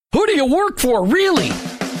Who do you work for, really?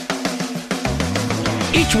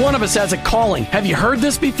 Each one of us has a calling. Have you heard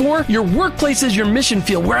this before? Your workplace is your mission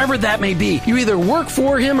field, wherever that may be. You either work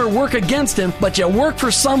for him or work against him, but you work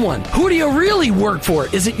for someone. Who do you really work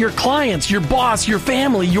for? Is it your clients, your boss, your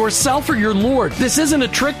family, yourself, or your Lord? This isn't a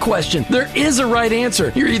trick question. There is a right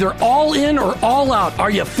answer. You're either all in or all out.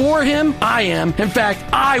 Are you for him? I am. In fact,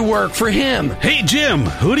 I work for him. Hey, Jim,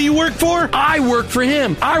 who do you work for? I work for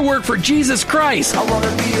him. I work for Jesus Christ. I want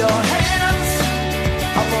to be your hands.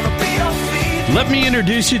 I want to be your feet. Let me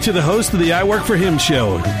introduce you to the host of the I Work For Him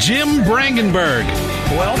show, Jim Brangenberg.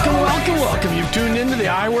 Welcome. You've tuned into the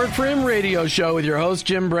I Work For Him radio show with your host,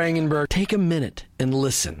 Jim Brangenberg. Take a minute and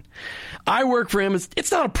listen. I Work For Him,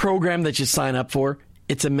 it's not a program that you sign up for.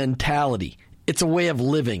 It's a mentality. It's a way of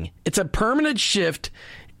living. It's a permanent shift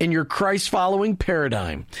in your Christ-following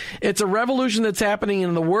paradigm. It's a revolution that's happening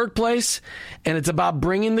in the workplace, and it's about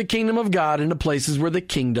bringing the kingdom of God into places where the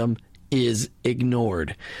kingdom is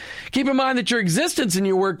ignored. Keep in mind that your existence in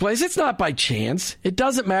your workplace, it's not by chance. It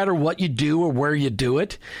doesn't matter what you do or where you do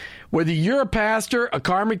it. Whether you're a pastor, a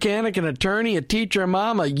car mechanic, an attorney, a teacher, a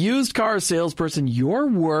mom, a used car salesperson, your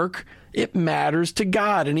work, it matters to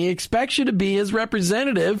God, and He expects you to be His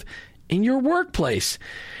representative in your workplace.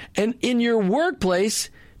 And in your workplace,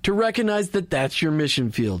 to recognize that that's your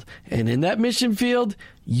mission field. And in that mission field,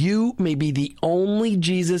 you may be the only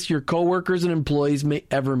Jesus your coworkers and employees may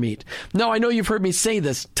ever meet. Now, I know you've heard me say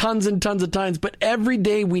this tons and tons of times, but every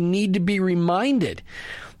day we need to be reminded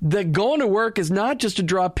that going to work is not just to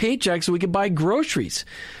draw paychecks so we can buy groceries.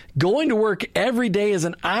 Going to work every day is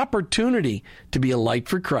an opportunity to be a light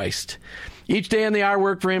for Christ. Each day on the I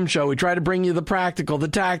Work For Him show, we try to bring you the practical, the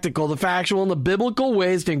tactical, the factual, and the biblical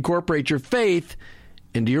ways to incorporate your faith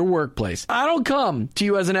into your workplace. I don't come to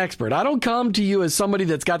you as an expert. I don't come to you as somebody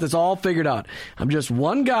that's got this all figured out. I'm just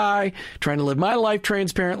one guy trying to live my life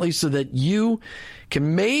transparently so that you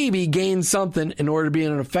can maybe gain something in order to be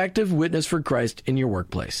an effective witness for Christ in your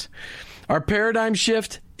workplace. Our paradigm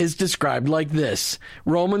shift is described like this.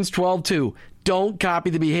 Romans 12:2. Don't copy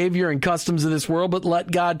the behavior and customs of this world, but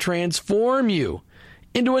let God transform you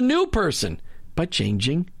into a new person by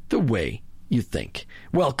changing the way you think.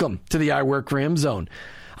 Welcome to the I Work For Him zone.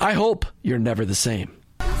 I hope you're never the same.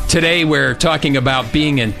 Today we're talking about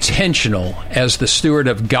being intentional as the steward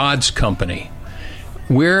of God's company.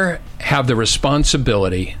 We have the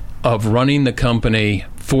responsibility of running the company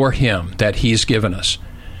for Him that He's given us.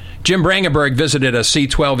 Jim Brangenberg visited a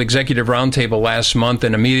C12 executive roundtable last month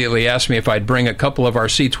and immediately asked me if I'd bring a couple of our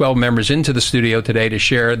C12 members into the studio today to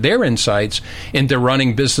share their insights into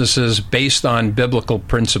running businesses based on biblical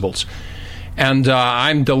principles. And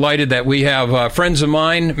I'm delighted that we have friends of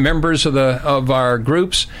mine, members of our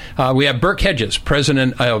groups. We have Burke Hedges,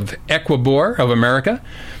 president of Equibor of America.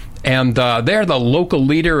 And they're the local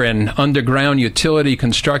leader in underground utility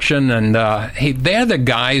construction. And they're the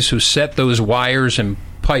guys who set those wires and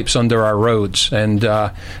pipes under our roads. And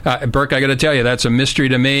Burke, I got to tell you, that's a mystery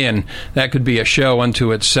to me, and that could be a show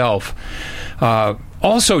unto itself.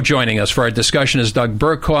 Also joining us for our discussion is Doug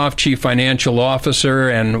Burkhoff, Chief Financial Officer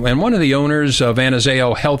and one of the owners of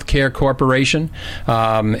Anazao Healthcare Corporation.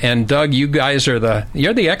 And Doug, you guys are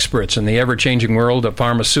you're the experts in the ever-changing world of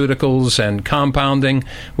pharmaceuticals and compounding,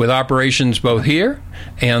 with operations both here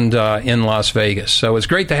and in Las Vegas. So it's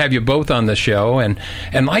great to have you both on the show. And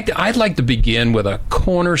I'd like to begin with a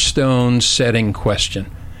cornerstone-setting question,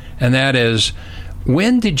 and that is,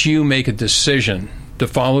 when did you make a decision to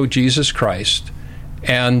follow Jesus Christ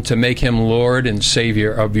and to make Him Lord and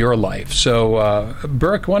Savior of your life? So,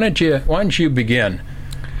 Burke, why don't you begin?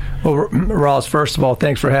 Well, Ross, first of all,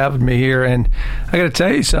 thanks for having me here, and I got to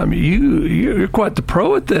tell you something. You're quite the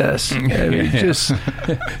pro at this. I mean,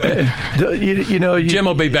 Jim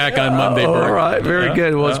will be back on Monday. All right, very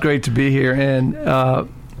good. Well, it's great to be here, and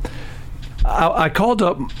I called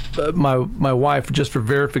up my wife just for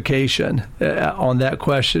verification on that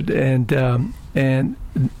question,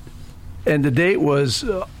 and the date was,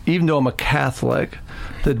 even though I'm a Catholic,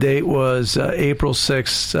 the date was April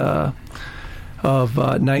 6th of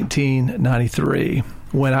 1993,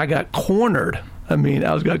 when I got cornered. I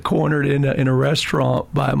got cornered in a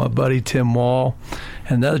restaurant by my buddy Tim Wall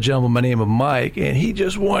and another gentleman by the name of Mike, and he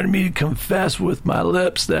just wanted me to confess with my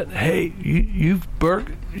lips that, hey,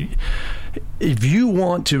 Burke, if you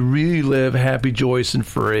want to really live happy, joyous, and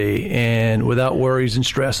free, and without worries and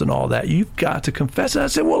stress and all that, you've got to confess. And I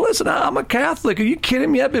said, well, listen, I'm a Catholic. Are you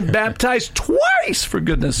kidding me? I've been baptized twice, for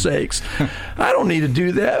goodness sakes. I don't need to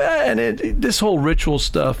do that. And this whole ritual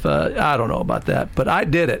stuff, I don't know about that. But I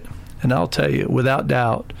did it. And I'll tell you, without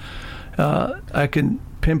doubt, I can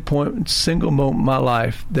pinpoint a single moment in my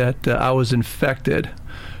life that I was infected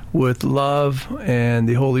with love and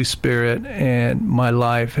the Holy Spirit, and my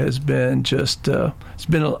life has been just, it's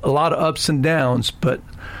been a lot of ups and downs, but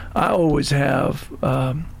I always have,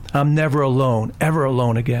 I'm never alone, ever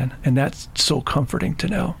alone again, and that's so comforting to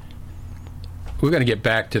know. We're going to get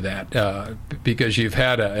back to that because you've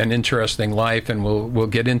had an interesting life, and we'll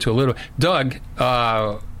get into a little. Doug,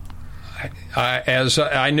 as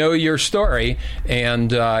I know your story,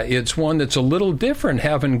 and it's one that's a little different,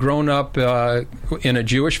 having grown up in a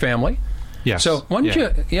Jewish family. Yes. So why don't you?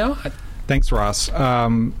 Yeah. Thanks, Ross.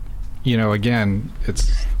 Again,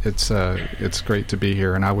 it's great to be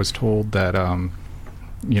here, and I was told that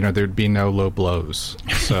there'd be no low blows.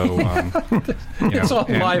 So it's all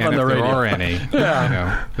live on the radio. If there are any,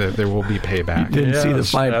 there will be payback. You didn't see the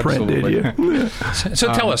fine print, did you?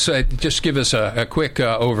 So tell us, just give us a quick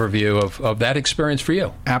overview of that experience for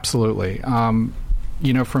you. Absolutely.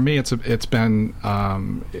 For me, it's been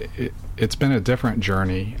a different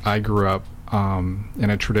journey. I grew up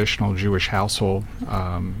in a traditional Jewish household,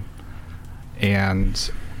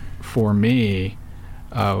 and for me,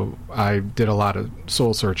 I did a lot of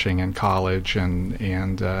soul searching in college,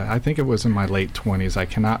 and I think it was in my late 20s. I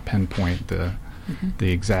cannot pinpoint the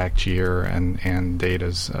exact year and date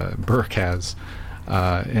as Burke has.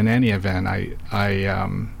 In any event, I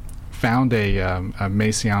found a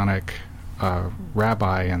Messianic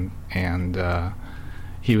rabbi, and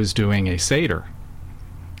he was doing a Seder.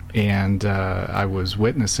 And I was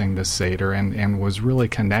witnessing this Seder and was really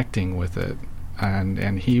connecting with it.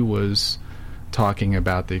 And he was talking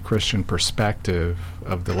about the Christian perspective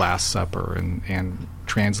of the Last Supper and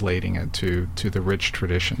translating it to the rich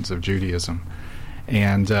traditions of Judaism.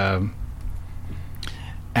 And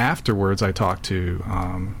afterwards, I talked to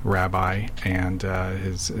Rabbi, and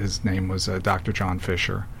his name was Dr. John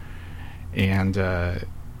Fisher. And I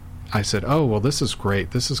said, "Oh, well, this is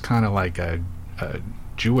great. This is kind of like a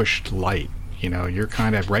Jewish light. You're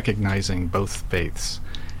kind of recognizing both faiths."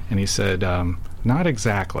 And he said, "Not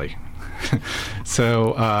exactly."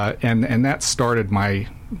 So, and that started my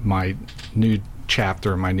new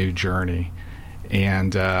chapter, my new journey.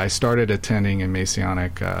 And I started attending a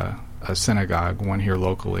Messianic a synagogue, one here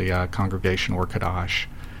locally, Congregation Orkadosh,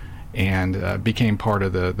 and became part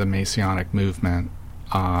of the Messianic movement,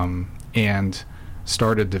 and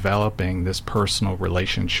started developing this personal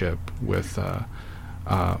relationship with our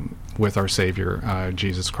Savior,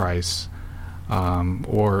 Jesus Christ.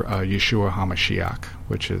 Or Yeshua HaMashiach,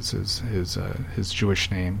 which is his Jewish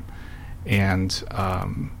name, and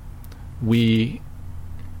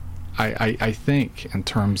I think in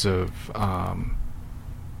terms of I'm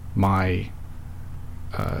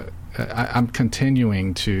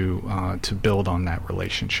continuing to build on that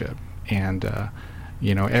relationship, and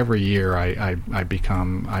every year I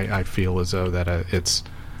feel as though that it's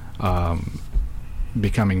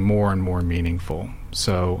becoming more and more meaningful.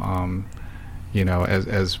 So.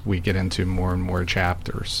 As we get into more and more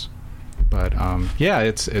chapters, but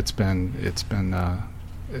it's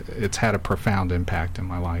had a profound impact in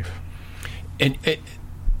my life. And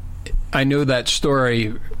I know that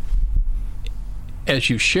story as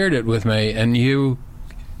you shared it with me, and you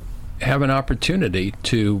have an opportunity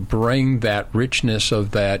to bring that richness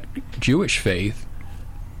of that Jewish faith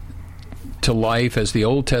to life as the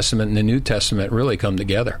Old Testament and the New Testament really come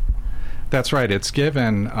together. That's right. It's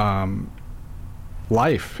given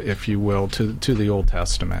life, if you will, to the Old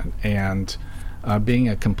Testament, and being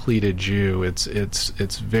a completed Jew, it's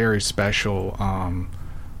very special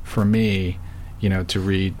for me, to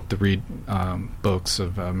read books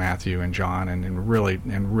of Matthew and John, and really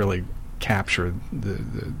capture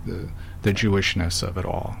the Jewishness of it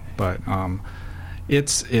all. But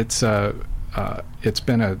it's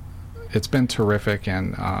been terrific,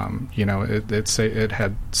 and it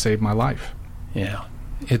had saved my life. Yeah.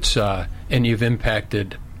 It's and you've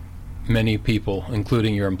impacted many people,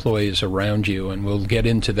 including your employees around you, and we'll get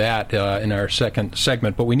into that in our second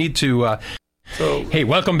segment. But we need to. Hey,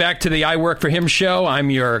 welcome back to the I Work for Him show.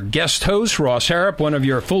 I'm your guest host, Ross Harrop, one of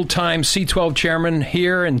your full-time C12 chairmen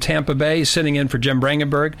here in Tampa Bay, sitting in for Jim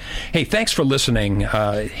Brangenberg. Hey, thanks for listening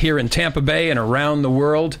here in Tampa Bay and around the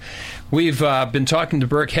world. We've been talking to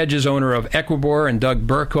Burke Hedges, owner of Equibor, and Doug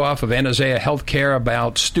Burkhoff of Anazea Healthcare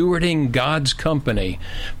about stewarding God's company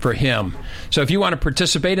for Him. So if you want to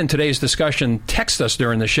participate in today's discussion, text us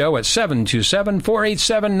during the show at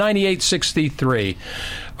 727-487-9863.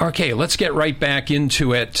 Okay, let's get right back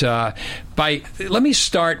into it. Let me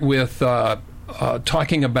start with a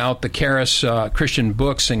talking about the Charis Christian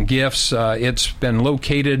Books and Gifts. It's been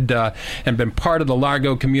located and been part of the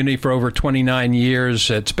Largo community for over 29 years.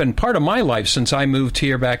 It's been part of my life since I moved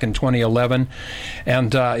here back in 2011.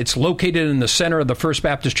 And it's located in the center of the First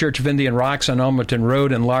Baptist Church of Indian Rocks on Almaton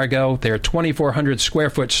Road in Largo. Their 2,400 square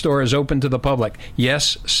foot store is open to the public.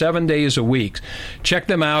 Yes, 7 days a week. Check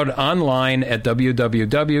them out online at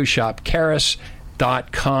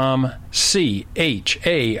www.shopcharis.com,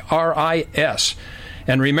 CHARIS.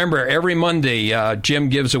 And remember, every Monday, Jim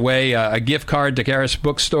gives away a gift card to Charis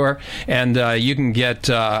Bookstore, and you can get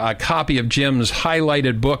a copy of Jim's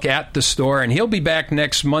highlighted book at the store, and he'll be back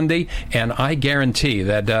next Monday, and I guarantee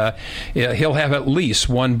that he'll have at least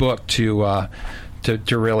one book to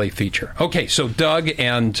really feature. Okay, so Doug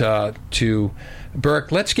and to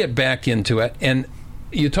Burke, let's get back into it. And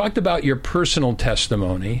you talked about your personal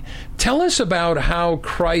testimony. Tell us about how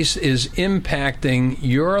Christ is impacting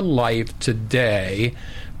your life today,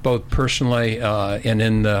 both personally and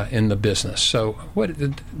in the business. So,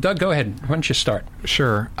 Doug, go ahead. Why don't you start?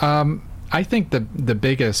 Sure. I think the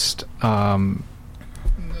biggest thing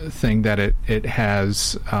that it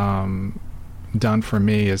has done for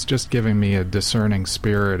me is just giving me a discerning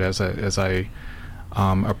spirit as I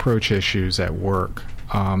approach issues at work.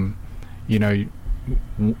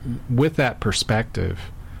 With that perspective,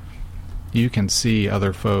 you can see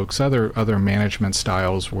other folks, other management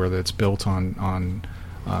styles where it's built on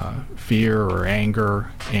fear or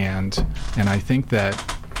anger, and I think that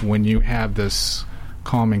when you have this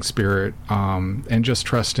calming spirit and just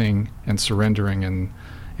trusting and surrendering in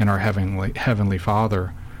our heavenly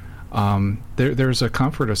Father, there's a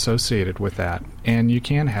comfort associated with that, and you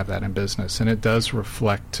can have that in business, and it does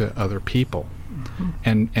reflect to other people,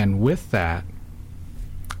 and with that,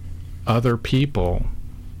 other people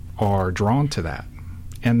are drawn to that,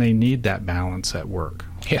 and they need that balance at work.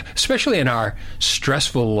 Yeah, especially in our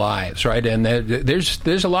stressful lives, right? And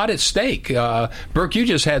there's a lot at stake. Burke, you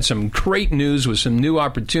just had some great news with some new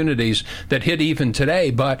opportunities that hit even today,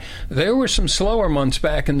 but there were some slower months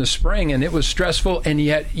back in the spring, and it was stressful, and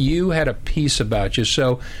yet you had a peace about you.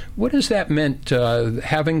 So what has that meant,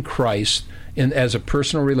 having Christ as a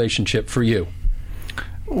personal relationship for you?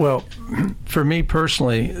 Well, for me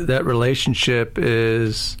personally, that relationship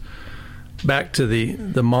is back to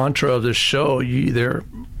the mantra of the show. You either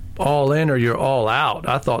all in or you're all out.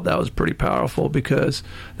 I thought that was pretty powerful because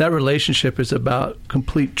that relationship is about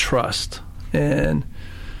complete trust. And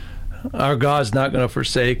our God's not going to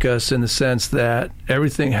forsake us in the sense that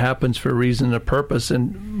everything happens for a reason and a purpose.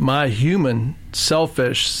 And my human,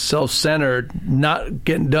 selfish, self-centered, not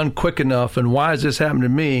getting done quick enough, and why has this happened to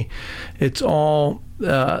me? It's all...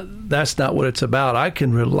 that's not what it's about. I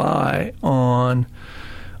can rely on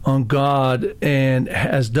God, and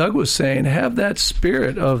as Doug was saying, have that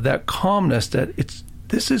spirit of that calmness that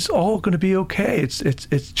this is all going to be okay.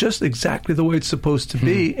 It's just exactly the way it's supposed to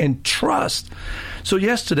be, and trust. So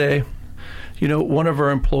yesterday, one of our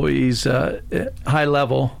employees, high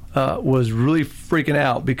level, was really freaking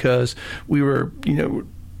out because we were,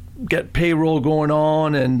 get payroll going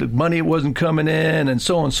on and the money wasn't coming in and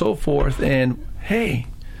so on and so forth. And hey,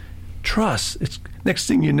 trust. It's next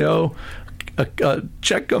thing you know, a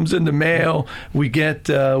check comes in the mail. We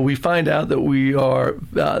find out that we are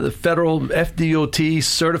the federal FDOT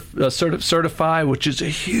certified, which is a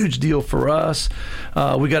huge deal for us.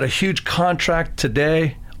 We got a huge contract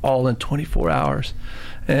today, all in 24 hours.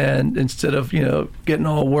 And instead of getting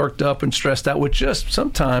all worked up and stressed out, which just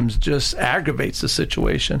sometimes just aggravates the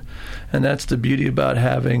situation, and that's the beauty about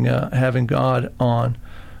having God on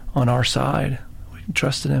our side. We can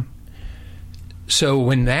trust in Him. So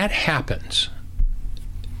when that happens,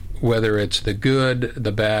 whether it's the good,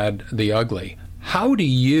 the bad, the ugly, how do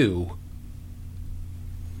you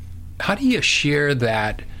share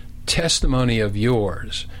that testimony of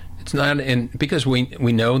yours? It's not because we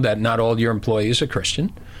know that not all your employees are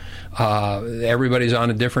Christian. Everybody's on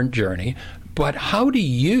a different journey. But how do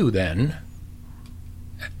you then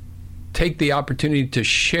take the opportunity to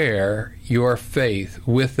share your faith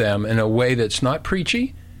with them in a way that's not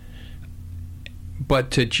preachy,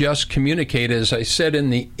 but to just communicate, as I said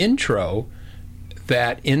in the intro,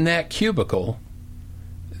 that in that cubicle,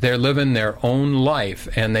 they're living their own life,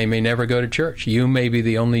 and they may never go to church. You may be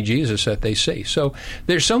the only Jesus that they see. So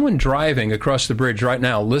there's someone driving across the bridge right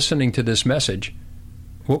now listening to this message.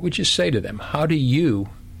 What would you say to them? How do you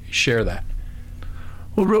share that?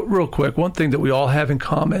 Well, real quick, one thing that we all have in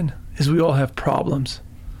common is we all have problems.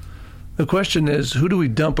 The question is, who do we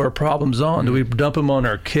dump our problems on? Do we dump them on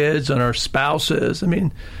our kids, on our spouses? I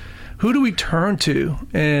mean, who do we turn to?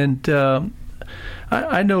 And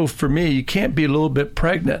I know for me, you can't be a little bit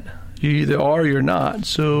pregnant. You either are or you're not.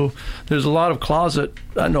 So there's a lot of closet.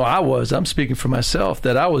 I know I'm speaking for myself,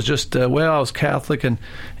 that I was just, I was Catholic, and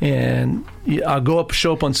I'll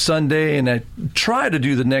show up on Sunday, and I try to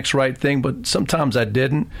do the next right thing, but sometimes I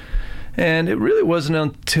didn't. And it really wasn't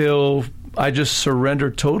until I just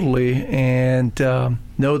surrendered totally and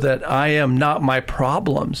know that I am not my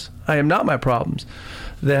problems. I am not my problems.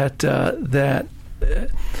 That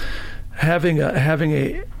having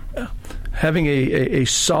a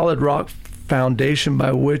solid rock foundation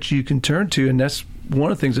by which you can turn to, and that's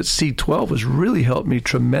one of the things that C12 has really helped me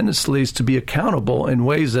tremendously, is to be accountable in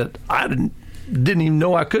ways that I didn't even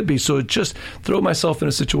know I could be. So just throw myself in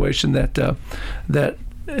a situation that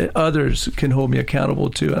others can hold me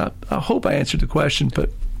accountable to. And I hope I answered the question,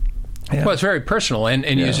 but. Yeah. Well, it's very personal, and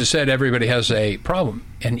you just said everybody has a problem,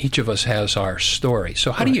 and each of us has our story.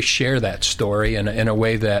 So how do you share that story in a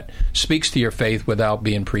way that speaks to your faith without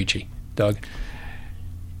being preachy? Doug?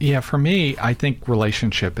 Yeah, for me, I think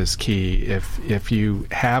relationship is key. If you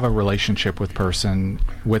have a relationship with a person,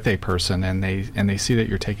 and they see that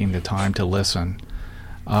you're taking the time to listen,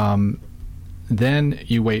 then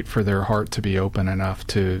you wait for their heart to be open enough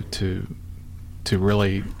to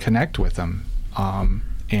really connect with them.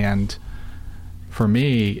 And for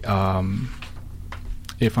me,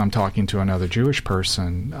 if I'm talking to another Jewish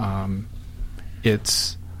person,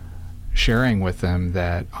 it's sharing with them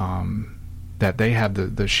that they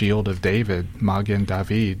have the shield of David, Magen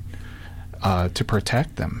David, to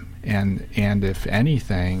protect them. And if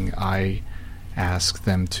anything, I ask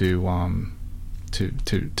them to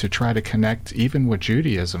try to connect even with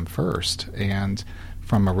Judaism first, and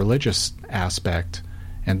from a religious aspect,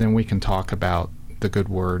 and then we can talk about the good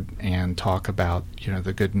word and talk about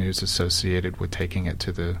the good news associated with taking it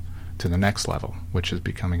to the next level, which is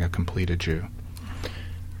becoming a completed Jew.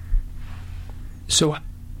 So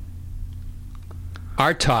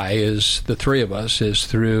our tie is, the three of us, is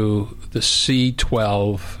through the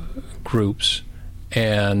C12 groups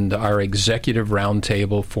and our executive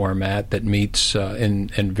roundtable format that meets in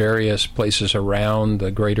various places around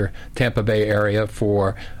the greater Tampa Bay area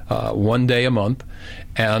for 1 day a month.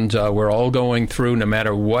 And we're all going through, no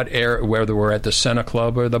matter what area, whether we're at the Sena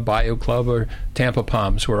Club or the Bayou Club or Tampa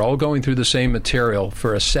Palms, we're all going through the same material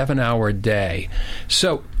for a 7-hour day.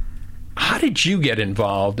 So how did you get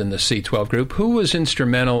involved in the C12 group? Who was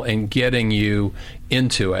instrumental in getting you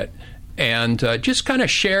into it? And just kind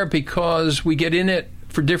of share, because we get in it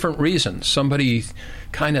for different reasons. Somebody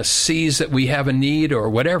kind of sees that we have a need or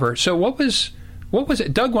whatever. So what was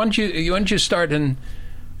it? Doug, why don't you start, and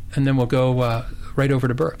then we'll go right over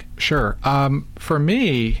to Burke. Sure. For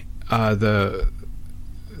me, the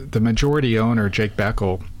majority owner, Jake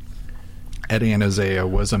Beckel, at Anazea,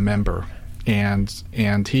 was a member,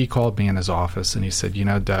 and he called me in his office and he said,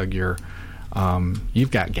 Doug,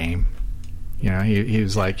 you've got game. He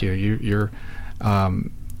was like, you're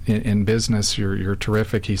in business, you're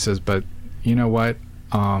terrific. He says, but you know what?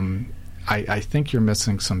 I think you're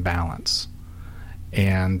missing some balance,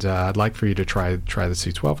 and I'd like for you to try the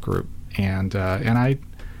C12 group. And I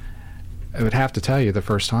would have to tell you, the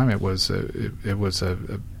first time I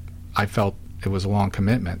felt it was a long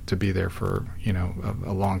commitment to be there for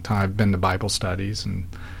a long time. I've been to Bible studies, and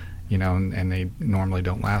they normally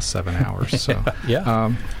don't last 7 hours. So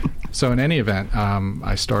yeah. So in any event,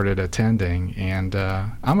 I started attending, and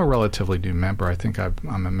I'm a relatively new member. I think I'm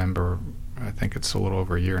a member. I think it's a little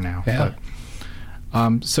over a year now. Yeah.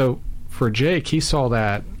 But, so for Jake, he saw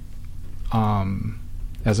that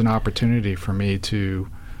as an opportunity for me to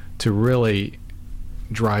really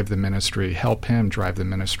drive the ministry, help him drive the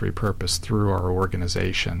ministry purpose through our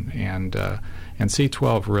organization, and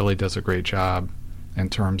C12 really does a great job in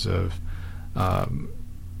terms of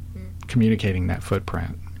communicating that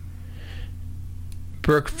footprint.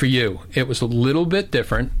 Burke, for you, it was a little bit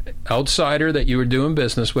different, outsider that you were doing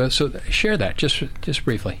business with. So share that just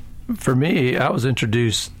briefly. For me, I was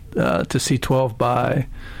introduced to C12 by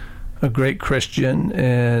a great Christian,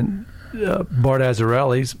 and Bart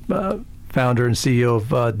Azzarelli's founder and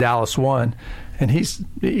CEO of Dallas One, and he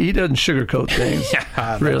doesn't sugarcoat things.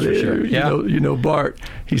 Yeah, really. That's for sure. Yeah. Bart.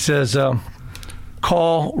 He says,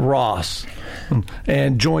 call Ross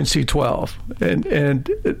and join C12, and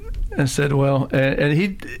I said, well,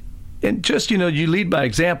 and just you lead by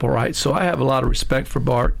example, right? So I have a lot of respect for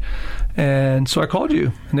Bart, and so I called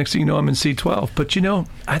you. Next thing you know, I'm in C12. But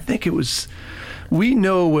I think it was. We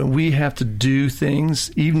know when we have to do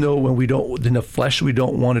things, even though when we don't, in the flesh, we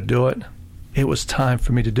don't want to do it. It was time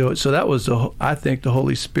for me to do it. So that was, I think, the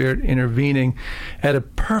Holy Spirit intervening at a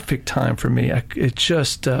perfect time for me. It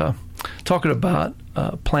just, talking about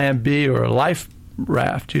plan B or a life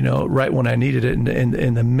raft, right when I needed it,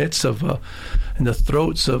 in the midst of, in the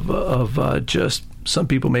throats of just some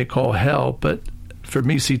people may call hell, but for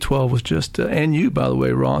me, C12 was just, and you, by the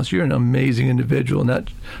way, Ross, you're an amazing individual, and that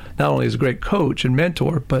not only is a great coach and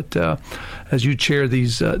mentor, but as you chair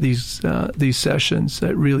these sessions,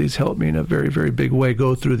 that really has helped me in a very, very big way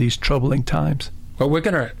go through these troubling times. Well, we're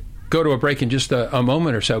going to go to a break in just a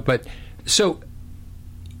moment or so, but so,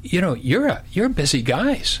 you're a busy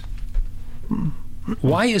guys.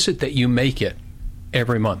 Why is it that you make it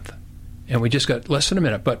every month? And we just got less than a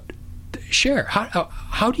minute, but share.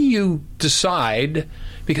 How do you decide?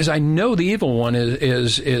 Because I know the evil one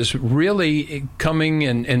is really coming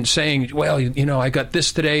and saying, well, I got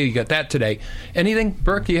this today, you got that today. Anything,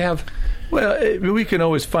 Burke, do you have? Well, we can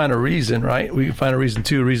always find a reason, right? We can find a reason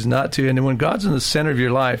to, a reason not to. And then when God's in the center of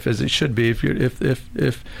your life, as it should be,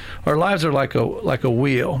 if our lives are like a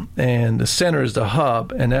wheel, and the center is the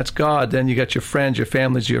hub, and that's God, then you got your friends, your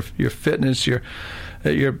families, your fitness, your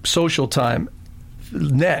social time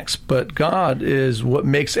next. But God is what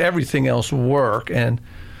makes everything else work, and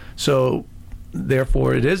so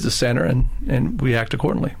therefore it is the center, and we act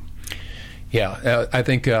accordingly. Yeah, I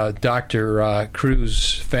think Dr.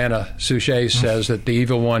 Cruz Fana Suchet says that the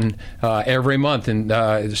evil one every month and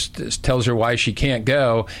tells her why she can't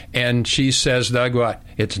go, and she says, Doug, what?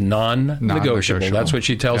 It's non-negotiable. That's what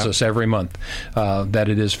she tells us every month, that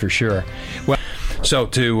it is for sure. Well, so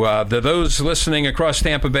to those listening across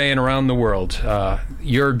Tampa Bay and around the world,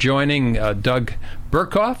 you're joining Doug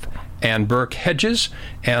Burkhoff and Burke Hedges,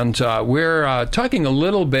 and we're talking a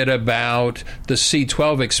little bit about the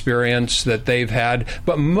C12 experience that they've had,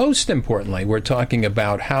 but most importantly, we're talking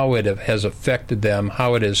about how it has affected them,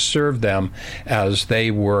 how it has served them as they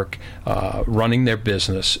work running their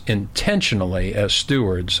business intentionally as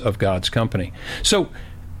stewards of God's company. So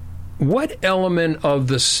what element of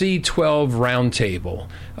the C12 roundtable,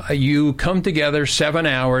 you come together 7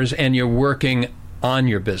 hours and you're working on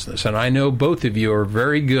your business, and I know both of you are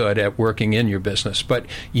very good at working in your business, but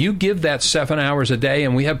you give that 7 hours a day,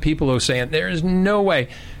 and we have people who are saying there is no way.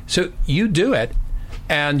 So you do it,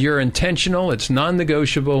 and you're intentional, it's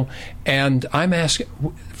non-negotiable, and I'm asking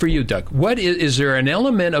for you, Doug, what is there an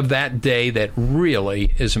element of that day that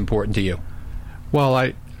really is important to you? Well,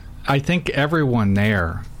 I think everyone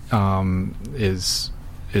there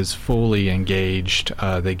is fully engaged.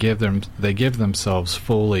 They give themselves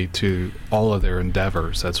fully to all of their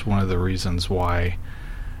endeavors. That's one of the reasons why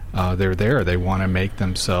they're there. They want to make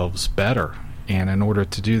themselves better, and in order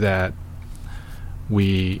to do that,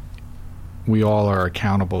 we all are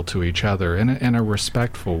accountable to each other in a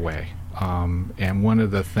respectful way. And one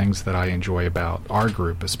of the things that I enjoy about our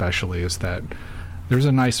group, especially, is that there's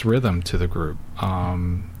a nice rhythm to the group.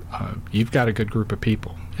 You've got a good group of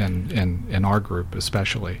people, in our group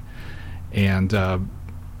especially, and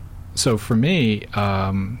so for me,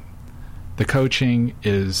 the coaching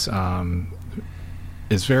is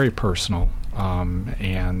very personal,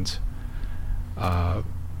 and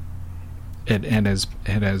it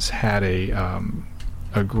has had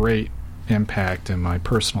a great impact in my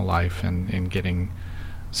personal life and in getting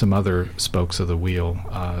some other spokes of the wheel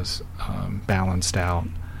balanced out.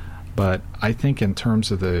 But I think in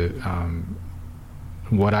terms of the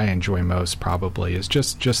what I enjoy most probably is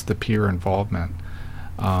just the peer involvement.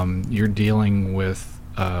 You're dealing with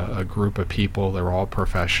a group of people. They're all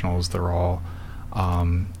professionals. They're all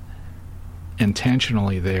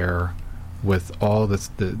intentionally there with all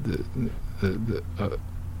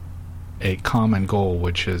a common goal,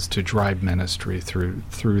 which is to drive ministry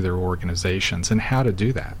through their organizations, and how to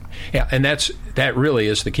do that. Yeah, and that really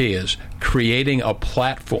is the key, is creating a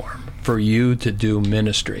platform for you to do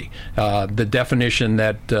ministry. The definition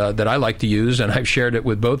that I like to use, and I've shared it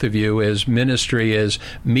with both of you, is ministry is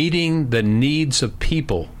meeting the needs of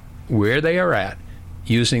people where they are at,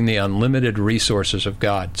 using the unlimited resources of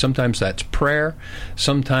God. Sometimes that's prayer.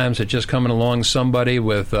 Sometimes it's just coming along somebody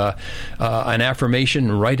with an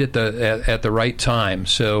affirmation right at the right time.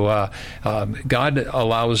 So God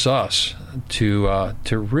allows us to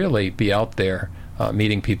really be out there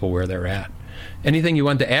meeting people where they're at. Anything you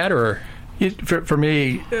want to add, or? For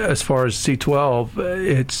me, as far as C12,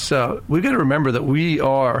 it's we've got to remember that we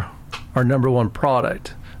are our number one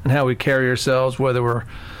product, and how we carry ourselves, whether we're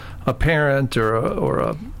a parent or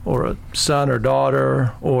a son or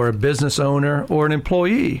daughter or a business owner or an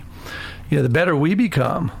employee. The better we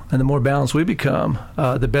become and the more balanced we become,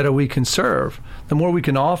 the better we can serve, the more we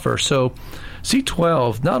can offer. So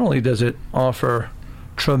C12, not only does it offer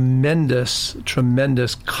tremendous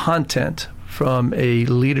content from a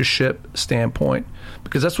leadership standpoint,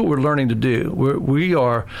 because that's what we're learning to do. We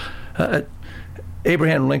are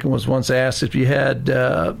Abraham Lincoln was once asked, if you had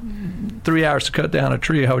 3 hours to cut down a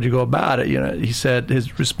tree, how would you go about it? He said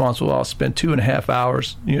his response was, "I'll spend 2.5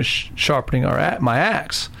 hours, sharpening my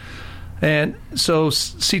axe." And so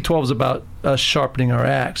C12 is about us sharpening our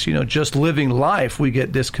axe. Just living life, we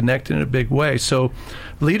get disconnected in a big way. So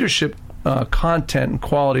leadership content and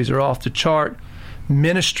qualities are off the chart.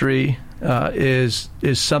 Ministry is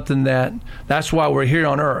something that's why we're here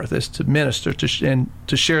on earth, is to minister and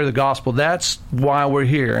to share the gospel. That's why we're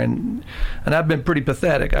here. And I've been pretty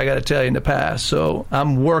pathetic, I got to tell you, in the past. So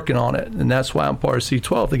I'm working on it, and that's why I'm part of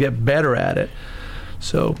C12, to get better at it.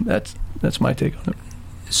 So that's my take on it.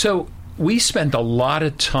 So we spent a lot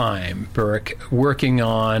of time, Burke, working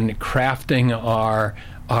on crafting our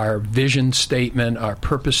vision statement, our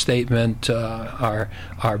purpose statement, our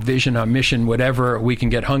vision, our mission, whatever. We can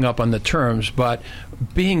get hung up on the terms, but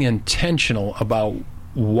being intentional about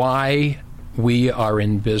why we are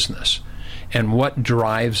in business and what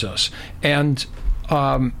drives us. And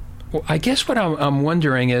I guess what I'm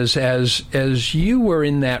wondering is, as you were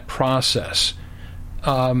in that process,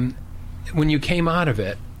 when you came out of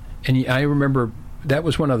it, and I remember that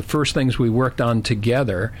was one of the first things we worked on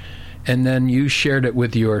together, and then you shared it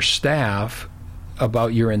with your staff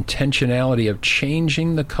about your intentionality of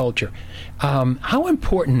changing the culture. How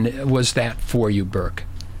important was that for you, Burke?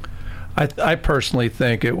 I personally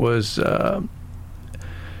think it was a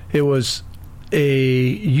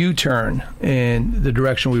U-turn in the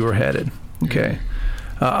direction we were headed. Okay.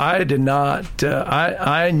 I did not.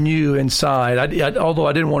 I knew inside. Although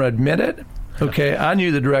I didn't want to admit it. Okay, I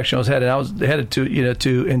knew the direction I was headed. I was headed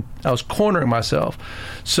to, and I was cornering myself.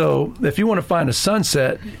 So if you want to find a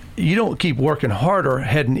sunset, you don't keep working harder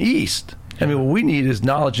heading east. I mean, what we need is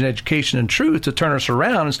knowledge and education and truth to turn us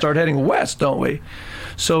around and start heading west, don't we?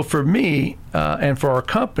 So for me and for our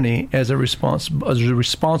company, as a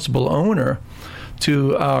responsible owner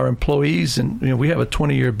to our employees, and we have a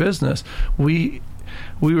 20-year business, we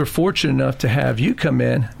were fortunate enough to have you come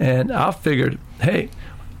in, and I figured, hey,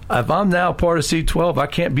 if I'm now part of C12, I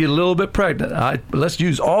can't be a little bit pregnant. Let's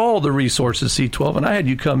use all the resources of C12. And I had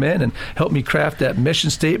you come in and help me craft that mission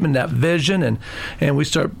statement, that vision, and we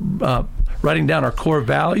start writing down our core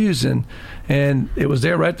values. And it was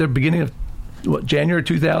there right at the beginning of January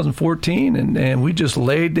 2014, and we just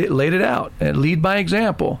laid it out and lead by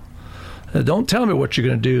example. Don't tell me what you're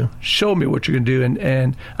going to do. Show me what you're going to do.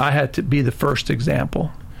 And I had to be the first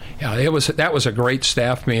example. Yeah, that was a great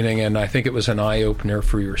staff meeting, and I think it was an eye opener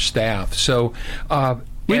for your staff. So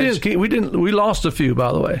we lost a few,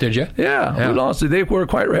 by the way. Did you? Yeah. We lost it. They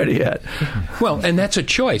weren't quite ready yet. Well, and that's a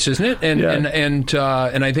choice, isn't it? And yeah.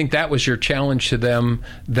 and I think that was your challenge to them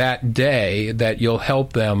that day, that you'll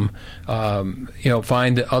help them,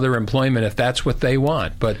 find other employment if that's what they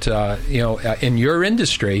want. But in your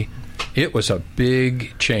industry, it was a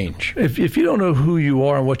big change. If you don't know who you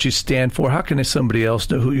are and what you stand for, how can somebody else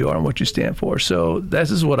know who you are and what you stand for? So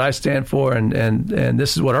this is what I stand for, and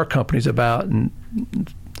this is what our company's about, and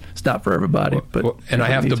it's not for everybody. And I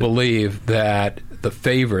have to believe that the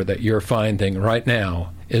favor that you're finding right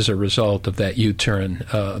now is a result of that U-turn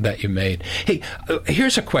that you made. Hey,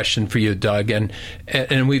 here's a question for you, Doug, and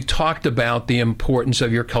we've talked about the importance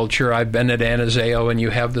of your culture. I've been at Anazao, and you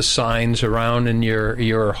have the signs around in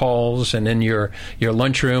your halls and in your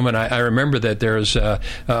lunchroom, and I remember that there's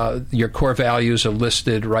your core values are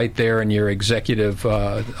listed right there in your executive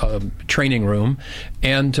training room.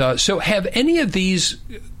 And so have any of these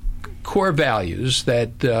core values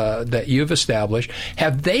that you've established,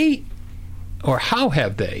 have they, or how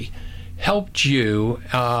have they helped you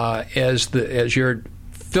as you're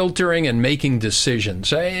filtering and making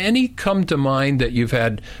decisions? Any come to mind that you've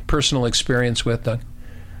had personal experience with, Doug?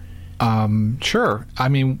 Sure. I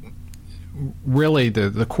mean, really,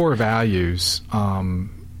 the core values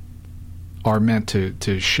are meant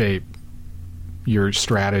to shape your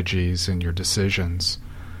strategies and your decisions.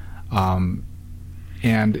 And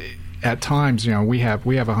at times, we have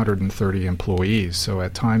 130 employees, so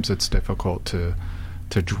at times it's difficult to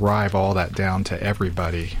drive all that down to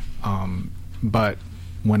everybody. But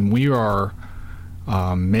when we are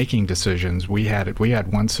making decisions, we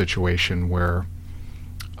had one situation where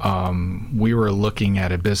we were looking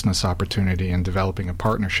at a business opportunity and developing a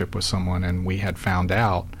partnership with someone, and we had found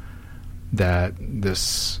out that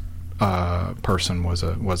this person was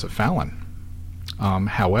a felon.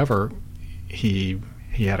 However, he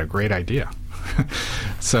had a great idea.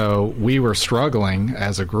 So we were struggling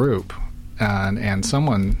as a group, and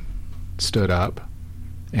someone stood up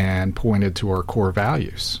and pointed to our core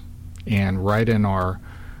values. And right in our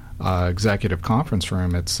executive conference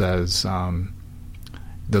room, it says, the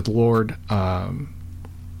Lord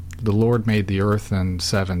the Lord made the earth in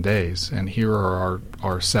 7 days, and here are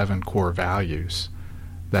our 7 core values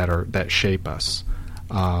that shape us: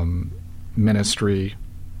 ministry,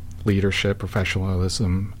 leadership,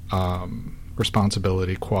 professionalism,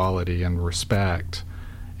 responsibility, quality, and respect.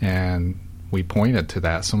 And we pointed to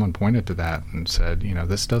that. Someone pointed to that and said,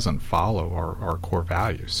 this doesn't follow our core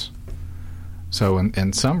values. So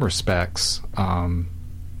in some respects, that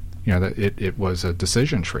it was a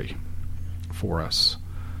decision tree for us.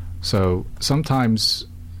 So sometimes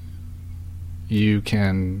you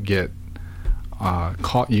can get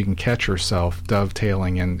caught. You can catch yourself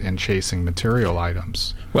dovetailing and chasing material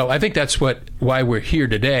items. Well, I think that's why we're here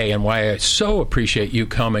today, and why I so appreciate you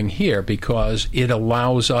coming here, because it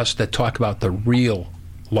allows us to talk about the real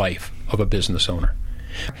life of a business owner.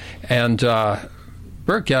 And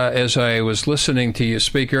Burke, as I was listening to you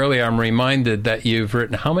speak earlier, I'm reminded that you've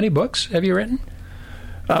written, how many books have you written?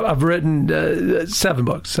 I've written 7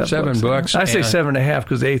 books. Seven books. I say 7.5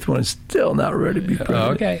 because the 8th one is still not ready to be printed.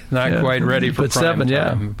 Okay, not quite ready for but prime 7, time.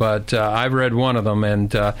 yeah. But I've read one of them,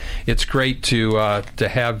 and it's great to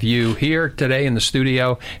have you here today in the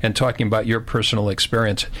studio and talking about your personal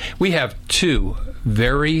experience. We have 2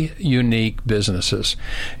 very unique businesses,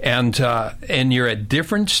 and you're at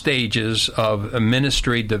different stages of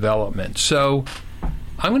ministry development. So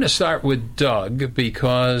I'm going to start with Doug,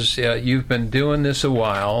 because you've been doing this a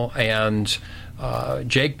while, and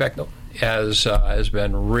Jake Becknell has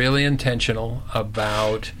been really intentional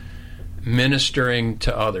about ministering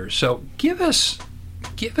to others. So give us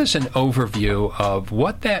an overview of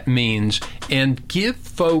what that means, and give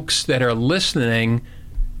folks that are listening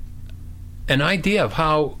an idea of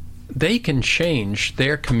how they can change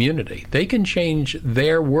their community. They can change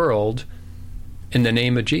their world in the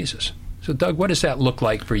name of Jesus. So, Doug, what does that look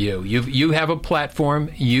like for you? You have a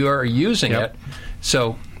platform. You are using it.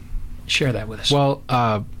 So share that with us. Well,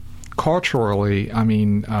 culturally, I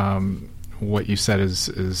mean, what you said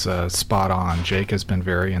is spot on. Jake has been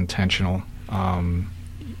very intentional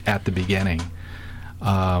at the beginning,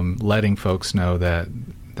 letting folks know that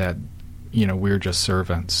we're just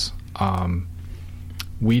servants.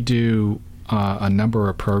 We do a number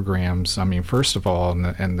of programs. I mean, first of all,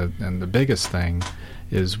 and the biggest thing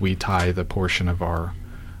is we tie the portion of our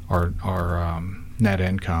net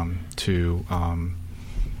income to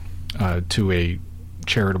a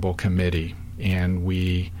charitable committee, and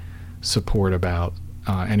we support about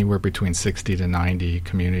anywhere between 60 to 90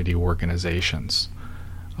 community organizations.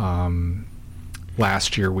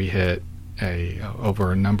 Last year we hit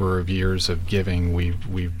over a number of years of giving,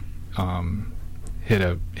 we've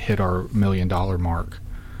hit our $1 million mark.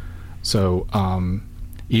 So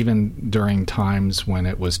even during times when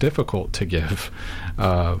it was difficult to give,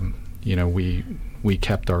 we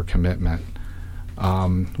kept our commitment.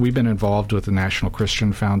 We've been involved with the National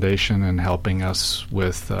Christian Foundation and helping us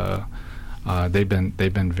with. They've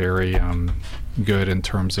been very good in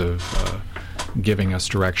terms of giving us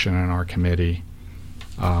direction in our committee.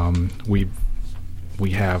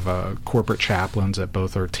 We have corporate chaplains at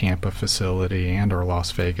both our Tampa facility and our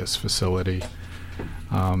Las Vegas facility.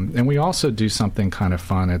 And we also do something kind of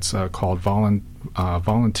fun. It's called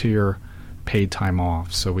volunteer paid time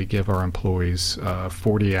off. So we give our employees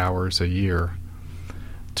 40 hours a year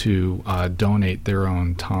to donate their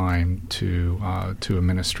own time to a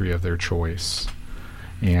ministry of their choice,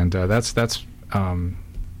 and that's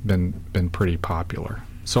been pretty popular.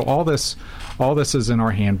 So all this is in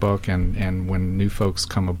our handbook, and when new folks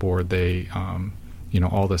come aboard, they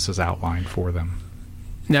all this is outlined for them.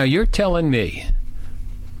 Now you're telling me,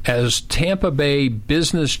 as Tampa Bay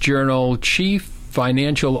Business Journal Chief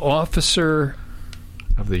Financial Officer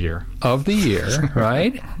of the year,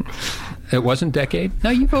 right? It wasn't decade? No,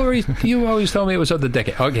 you always told me it was of the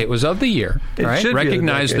decade. Okay, it was of the year, right?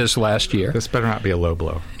 Recognized this last year. This better not be a low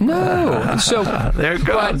blow. No. So there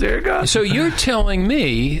it goes. So you're telling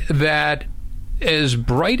me that as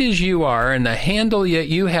bright as you are and the handle that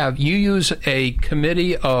you have, you use a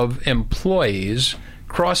committee of employees,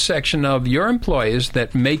 cross-section of your employees,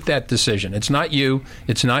 that make that decision. It's not you,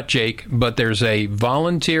 it's not Jake, but there's a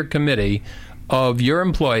volunteer committee of your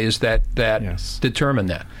employees that yes. determine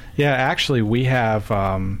that. Yeah, actually, we have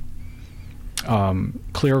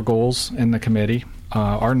clear goals in the committee.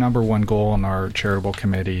 Our number one goal in our charitable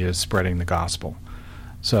committee is spreading the gospel.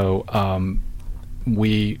 So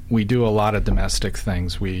we do a lot of domestic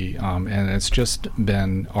things. And it's just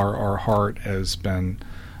been our heart has been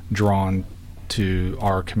drawn to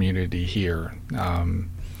our community here.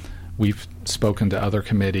 We've spoken to other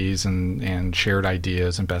committees and shared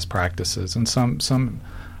ideas and best practices, and some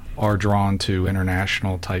are drawn to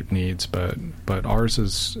international type needs, but ours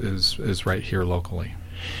is right here locally.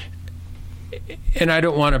 and I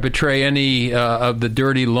don't want to betray any of the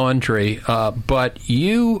dirty laundry, but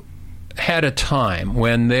you had a time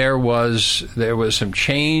when there was some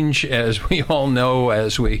change, as we all know,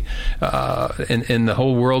 as we in the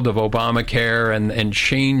whole world of Obamacare and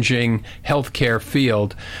changing healthcare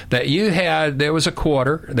field, that there was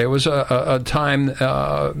a time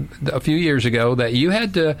a few years ago that you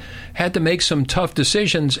had to make some tough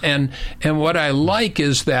decisions, and what I like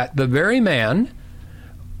is that the very man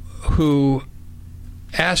who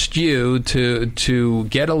asked you to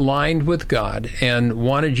get aligned with God and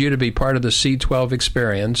wanted you to be part of the C12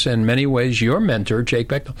 experience, in many ways your mentor, Jake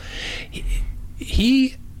Beckdahl,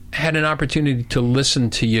 he had an opportunity to listen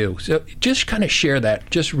to you. So just kind of share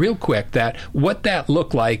that, just real quick, what that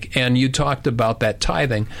looked like, and you talked about that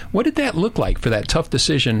tithing. What did that look like for that tough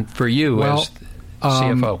decision for you as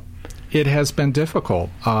CFO? It has been difficult.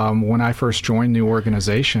 When I first joined the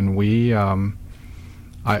organization,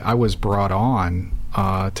 I was brought on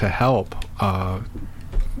to help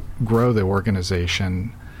grow the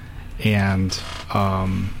organization, and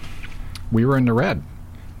we were in the red.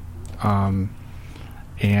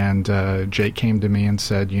 And Jake came to me and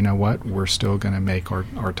said, "You know what? We're still going to make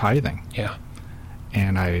our tithing." Yeah.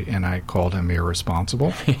 And I called him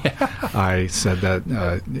irresponsible. I said that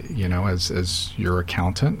as your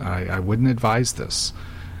accountant, I wouldn't advise this.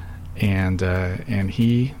 And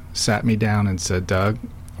he sat me down and said, "Doug,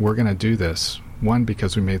 we're going to do this. One,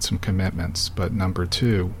 because we made some commitments, but number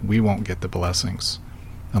two, we won't get the blessings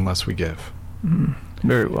unless we give."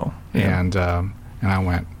 Very well. Yeah. And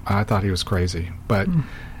I thought he was crazy, but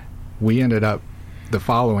we ended up the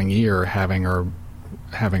following year having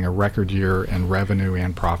a record year in revenue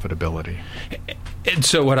and profitability. And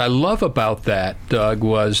so what I love about that, Doug,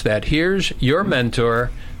 was that here's your mentor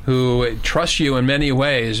who trusts you in many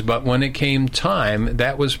ways, but when it came time,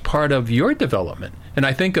 that was part of your development. And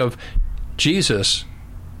I think of Jesus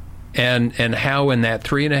and how in that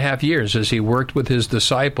 3.5 years, as he worked with his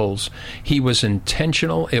disciples, he was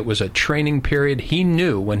intentional. It was a training period. He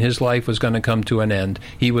knew when his life was going to come to an end.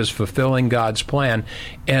 He was fulfilling God's plan.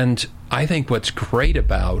 And I think what's great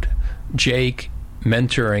about Jake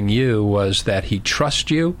mentoring you was that he trusts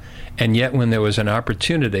you, and yet when there was an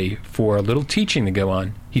opportunity for a little teaching to go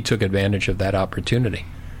on, he took advantage of that opportunity.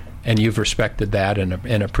 And you've respected that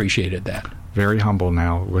and appreciated that. Very humble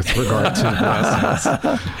now with regard to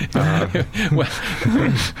blessings. Well,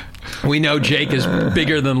 we know Jake is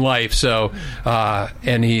bigger than life, so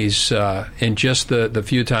and he's in just the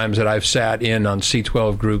few times that I've sat in on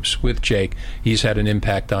C12 groups with Jake, he's had an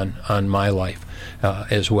impact on my life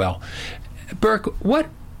as well. Burke, what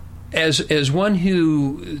as one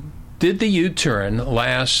who did the U-turn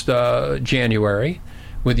last January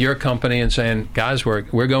with your company and saying, guys,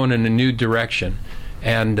 we're going in a new direction,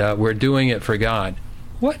 and we're doing it for God.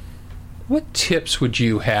 What tips would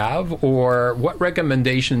you have, or what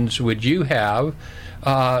recommendations would you have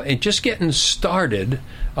in just getting started,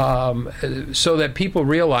 so that people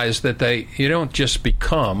realize that you don't just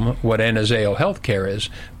become what Anazao Healthcare is,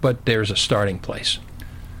 but there's a starting place?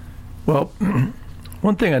 Well,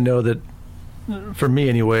 one thing I know that, for me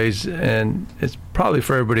anyways, and it's probably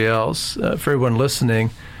for everybody else, for everyone listening,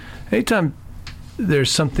 anytime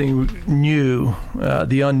there's something new,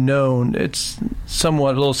 the unknown, it's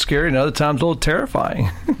somewhat a little scary, and other times a little terrifying,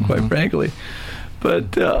 quite frankly.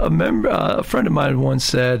 But a friend of mine once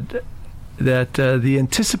said that the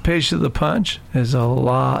anticipation of the punch is a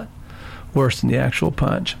lot worse than the actual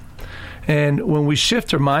punch. And when we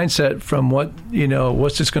shift our mindset from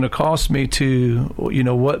what's this going to cost me to,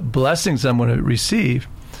 what blessings I'm going to receive,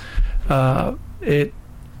 and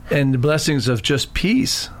the blessings of just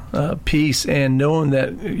peace and knowing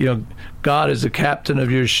that, God is the captain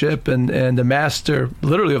of your ship and the master,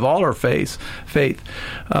 literally, of all our faith.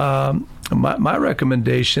 My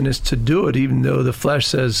recommendation is to do it, even though the flesh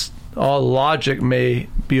says all logic may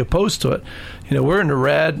be opposed to it. We're in the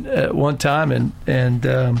red at one time,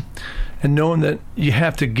 and knowing that you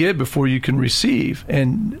have to give before you can receive,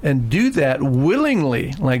 and do that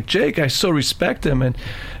willingly. Like Jake, I so respect him, and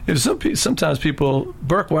sometimes people,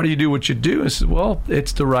 Burke, why do you do what you do? And I said, well,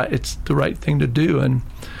 it's the right thing to do,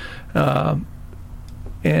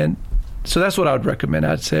 and so that's what I would recommend.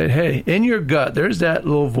 I'd say, hey, in your gut, there's that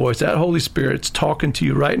little voice, that Holy Spirit's talking to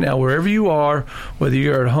you right now, wherever you are, whether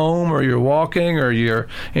you're at home or you're walking or you're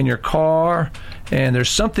in your car, and there's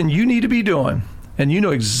something you need to be doing, and you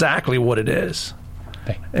know exactly what it is,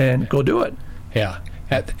 and go do it. Yeah.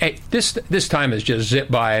 Hey, this time has just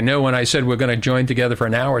zipped by. I know when I said we're going to join together for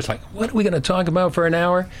an hour, it's like, what are we going to talk about for an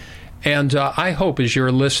hour? And I hope as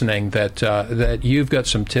you're listening that you've got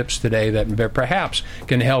some tips today that perhaps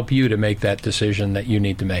can help you to make that decision that you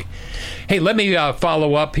need to make. Hey, let me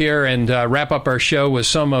follow up here and wrap up our show with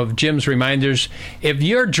some of Jim's reminders. If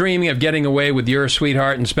you're dreaming of getting away with your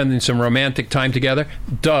sweetheart and spending some romantic time together,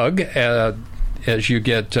 Doug, as you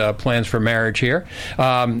get plans for marriage here,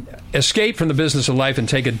 escape from the business of life and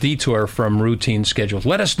take a detour from routine schedules.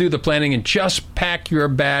 Let us do the planning and just pack your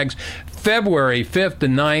bags. February 5th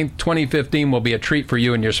and 9th, 2015 will be a treat for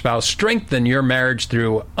you and your spouse. Strengthen your marriage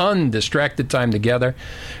through undistracted time together,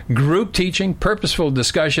 group teaching, purposeful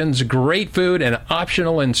discussions, great food, and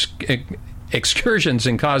optional excursions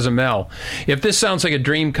in Cozumel. If this sounds like a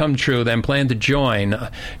dream come true, then plan to join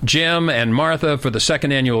Jim and Martha for the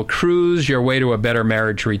second annual Cruise Your Way to a Better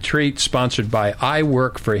Marriage Retreat, sponsored by I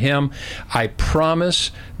Work for Him. I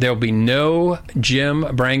promise there'll be no Jim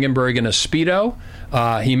Brangenberg in a Speedo.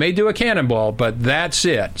 He may do a cannonball, but that's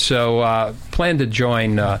it. So plan to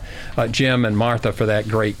join Jim and Martha for that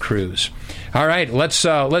great cruise. All right,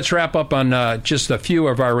 let's wrap up on just a few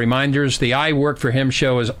of our reminders. The I Work for Him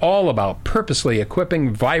show is all about purposely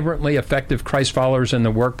equipping vibrantly effective Christ followers in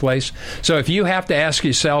the workplace. So if you have to ask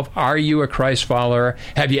yourself, are you a Christ follower?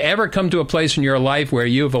 Have you ever come to a place in your life where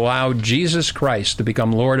you've allowed Jesus Christ to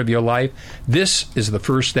become Lord of your life? This is the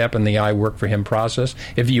first step in the I Work for Him process.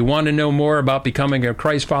 If you want to know more about becoming a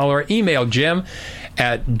Christ follower, email Jim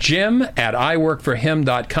at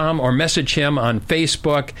iworkforhim.com or message him on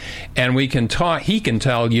Facebook, and we can talk. He can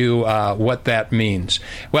tell you what that means.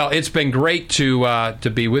 Well, it's been great to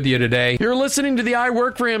be with you today. You're listening to the I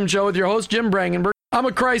Work for Him show with your host, Jim Brangenberg. I'm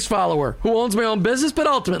a Christ follower who owns my own business, but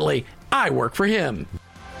ultimately, I work for Him.